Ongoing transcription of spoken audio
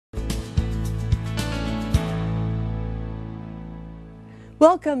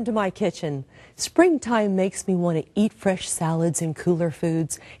Welcome to my kitchen. Springtime makes me want to eat fresh salads and cooler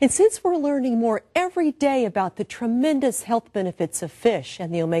foods. And since we're learning more every day about the tremendous health benefits of fish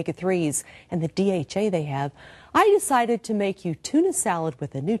and the omega-3s and the DHA they have, I decided to make you tuna salad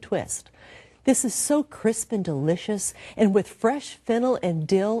with a new twist. This is so crisp and delicious, and with fresh fennel and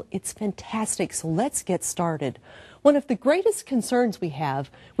dill, it's fantastic. So let's get started. One of the greatest concerns we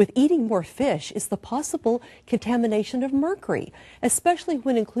have with eating more fish is the possible contamination of mercury, especially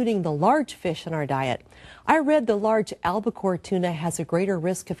when including the large fish in our diet. I read the large albacore tuna has a greater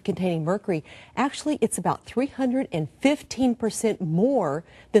risk of containing mercury. Actually, it's about 315% more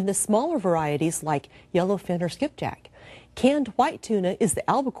than the smaller varieties like yellowfin or skipjack. Canned white tuna is the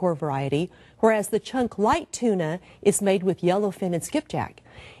albacore variety, whereas the chunk light tuna is made with yellowfin and skipjack.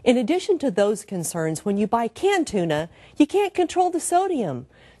 In addition to those concerns, when you buy canned tuna, you can't control the sodium.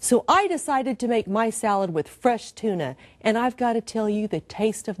 So I decided to make my salad with fresh tuna, and I've got to tell you, the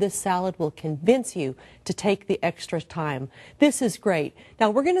taste of this salad will convince you to take the extra time. This is great.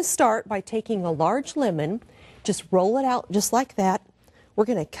 Now we're going to start by taking a large lemon, just roll it out just like that. We're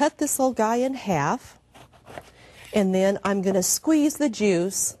going to cut this little guy in half. And then I'm going to squeeze the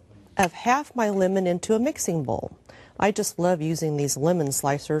juice of half my lemon into a mixing bowl. I just love using these lemon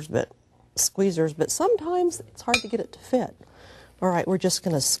slicers, squeezers, but sometimes it's hard to get it to fit. All right, we're just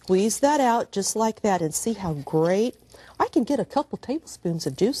going to squeeze that out just like that and see how great. I can get a couple tablespoons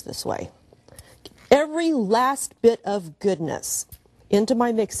of juice this way. Every last bit of goodness into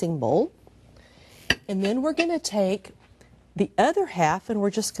my mixing bowl. And then we're going to take the other half and we're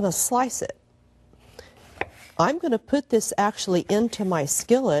just going to slice it. I'm going to put this actually into my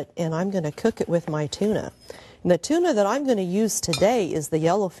skillet and I'm going to cook it with my tuna. And the tuna that I'm going to use today is the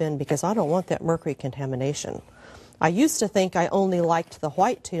yellowfin because I don't want that mercury contamination. I used to think I only liked the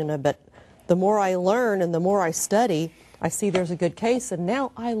white tuna, but the more I learn and the more I study, I see there's a good case, and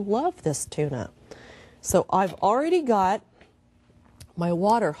now I love this tuna. So I've already got my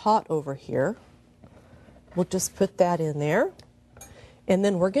water hot over here. We'll just put that in there. And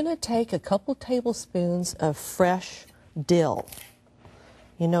then we're going to take a couple tablespoons of fresh dill.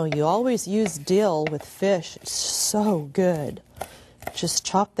 You know, you always use dill with fish. It's so good. Just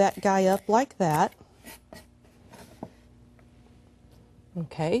chop that guy up like that.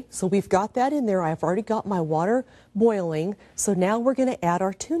 Okay, so we've got that in there. I've already got my water boiling. So now we're going to add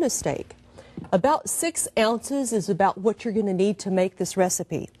our tuna steak. About 6 ounces is about what you're going to need to make this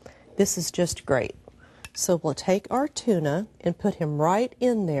recipe. This is just great. So we'll take our tuna and put him right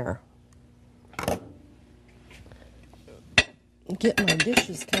in there. Get my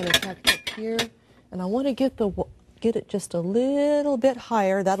dishes kind of tucked up here, and I want to get it just a little bit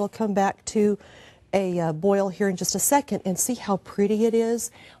higher. That'll come back to a boil here in just a second, and see how pretty it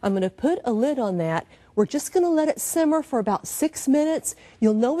is. I'm going to put a lid on that. We're just going to let it simmer for about 6 minutes.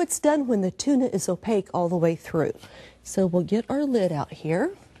 You'll know it's done when the tuna is opaque all the way through. So we'll get our lid out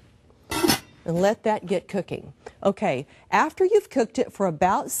here and let that get cooking. Okay, after you've cooked it for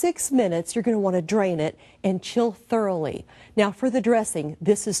about 6 minutes, you're going to want to drain it and chill thoroughly. Now for the dressing,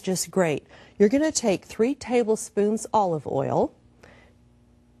 this is just great. You're going to take 3 tablespoons olive oil,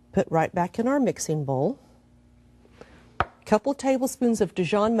 put right back in our mixing bowl. A couple tablespoons of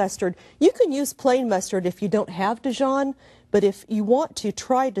Dijon mustard. You can use plain mustard if you don't have Dijon, but if you want to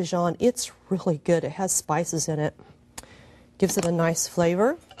try Dijon, it's really good. It has spices in it. Gives it a nice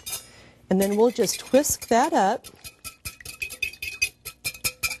flavor. And then we'll just whisk that up,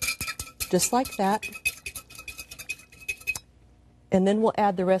 just like that. And then we'll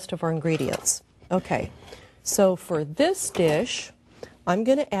add the rest of our ingredients. Okay, so for this dish, I'm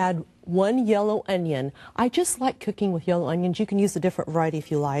going to add 1 yellow onion. I just like cooking with yellow onions. You can use a different variety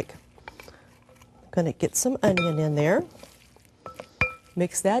if you like. I'm going to get some onion in there.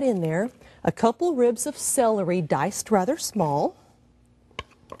 Mix that in there. A couple ribs of celery diced rather small.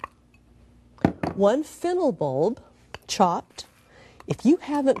 1 fennel bulb, chopped. If you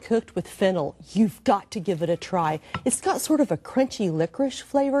haven't cooked with fennel, you've got to give it a try. It's got sort of a crunchy licorice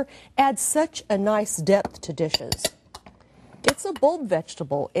flavor, adds such a nice depth to dishes. It's a bulb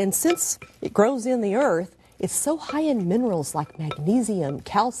vegetable, and since it grows in the earth, it's so high in minerals like magnesium,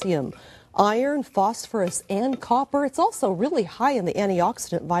 calcium, iron, phosphorus, and copper. It's also really high in the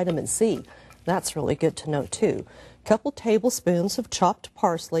antioxidant vitamin C. That's really good to know too. A couple tablespoons of chopped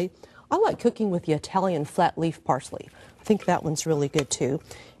parsley. I like cooking with the Italian flat leaf parsley. I think that one's really good too.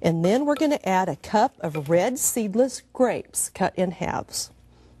 And then we're going to add a cup of red seedless grapes cut in halves,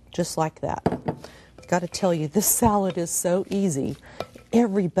 just like that. I've got to tell you, this salad is so easy.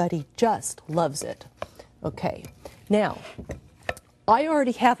 Everybody just loves it. Okay, now I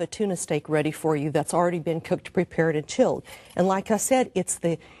already have a tuna steak ready for you that's already been cooked, prepared, and chilled. And like I said, it's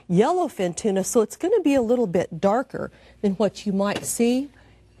the yellowfin tuna, so it's going to be a little bit darker than what you might see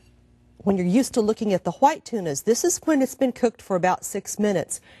when you're used to looking at the white tunas. This is when it's been cooked for about 6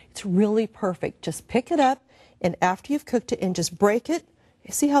 minutes. It's really perfect. Just pick it up, and after you've cooked it, and just break it.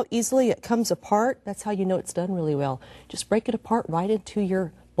 See how easily it comes apart? That's how you know it's done really well. Just break it apart right into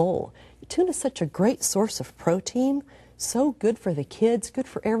your bowl. Tuna is such a great source of protein. So good for the kids, good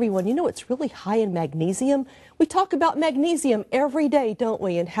for everyone. You know, it's really high in magnesium. We talk about magnesium every day, don't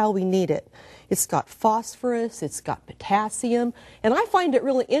we, and how we need it. It's got phosphorus, it's got potassium, and I find it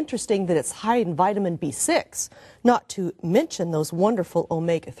really interesting that it's high in vitamin B6, not to mention those wonderful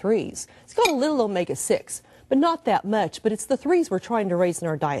omega-3s. It's got a little omega-6, but not that much, but it's the 3s we're trying to raise in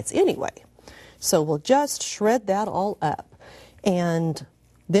our diets anyway. So we'll just shred that all up, and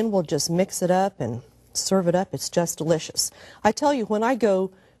then we'll just mix it up and serve it up. It's just delicious. I tell you, when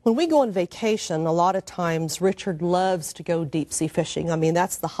we go on vacation, a lot of times Richard loves to go deep sea fishing. I mean,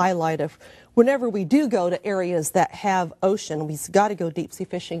 that's the highlight of whenever we do go to areas that have ocean, we've got to go deep sea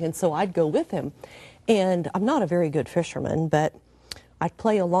fishing, and so I'd go with him. And I'm not a very good fisherman, but I'd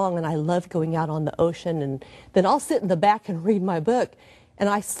play along, and I love going out on the ocean, and then I'll sit in the back and read my book. And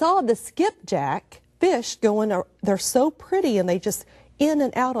I saw the skipjack fish going, they're so pretty, and they just in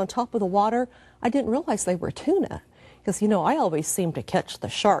and out on top of the water. I didn't realize they were tuna, because, you know, I always seem to catch the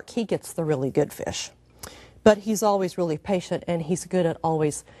shark. He gets the really good fish. But he's always really patient, and he's good at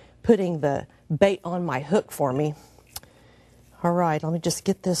always putting the bait on my hook for me. All right, let me just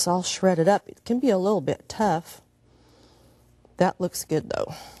get this all shredded up. It can be a little bit tough. That looks good,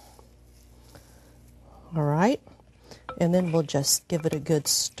 though. All right, and then we'll just give it a good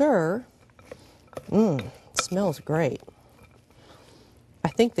stir. It smells great. I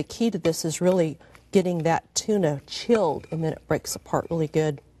think the key to this is really getting that tuna chilled, and then it breaks apart really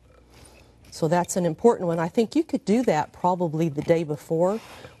good. So that's an important one. I think you could do that probably the day before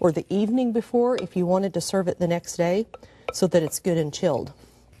or the evening before if you wanted to serve it the next day so that it's good and chilled.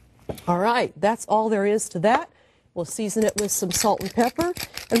 All right, that's all there is to that. We'll season it with some salt and pepper.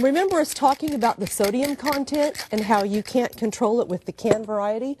 And remember us talking about the sodium content and how you can't control it with the canned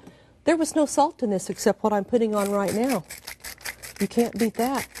variety? There was no salt in this except what I'm putting on right now. You can't beat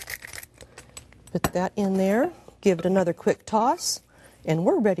that. Put that in there, give it another quick toss, and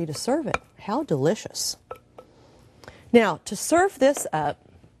we're ready to serve it. How delicious. Now, to serve this up,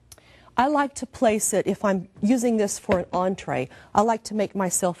 I like to place it, if I'm using this for an entree, I like to make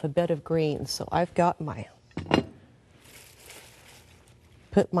myself a bed of greens. So I've got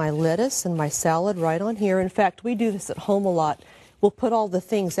put my lettuce and my salad right on here. In fact, we do this at home a lot. We'll put all the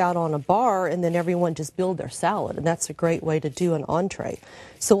things out on a bar, and then everyone just build their salad, and that's a great way to do an entree.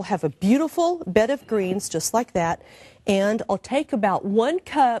 So we'll have a beautiful bed of greens just like that, and I'll take about 1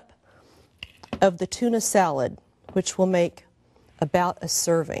 cup of the tuna salad, which will make about a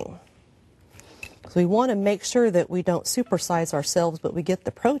serving. So we want to make sure that we don't supersize ourselves, but we get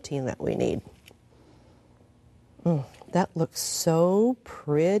the protein that we need. That looks so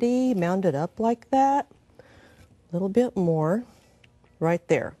pretty, mounded up like that. A little bit more. Right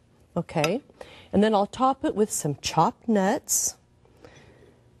there. Okay. And then I'll top it with some chopped nuts.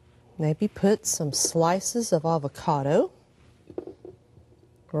 Maybe put some slices of avocado.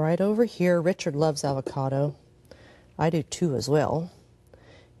 Right over here. Richard loves avocado. I do too as well.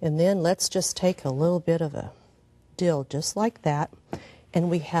 And then let's just take a little bit of a dill just like that.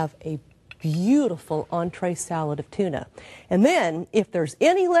 And we have a beautiful entree salad of tuna. And then, if there's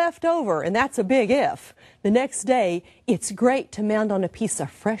any left over, and that's a big if, the next day, it's great to mound on a piece of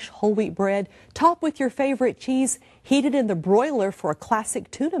fresh whole wheat bread, top with your favorite cheese, heat it in the broiler for a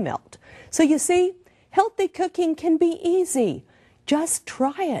classic tuna melt. So you see, healthy cooking can be easy. Just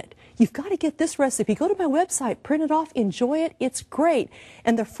try it. You've got to get this recipe. Go to my website, print it off, enjoy it. It's great.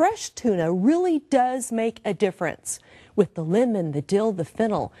 And the fresh tuna really does make a difference. With the lemon, the dill, the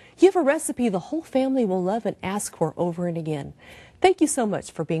fennel, you have a recipe the whole family will love and ask for over and again. Thank you so much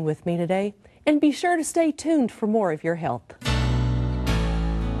for being with me today, and be sure to stay tuned for more of your health.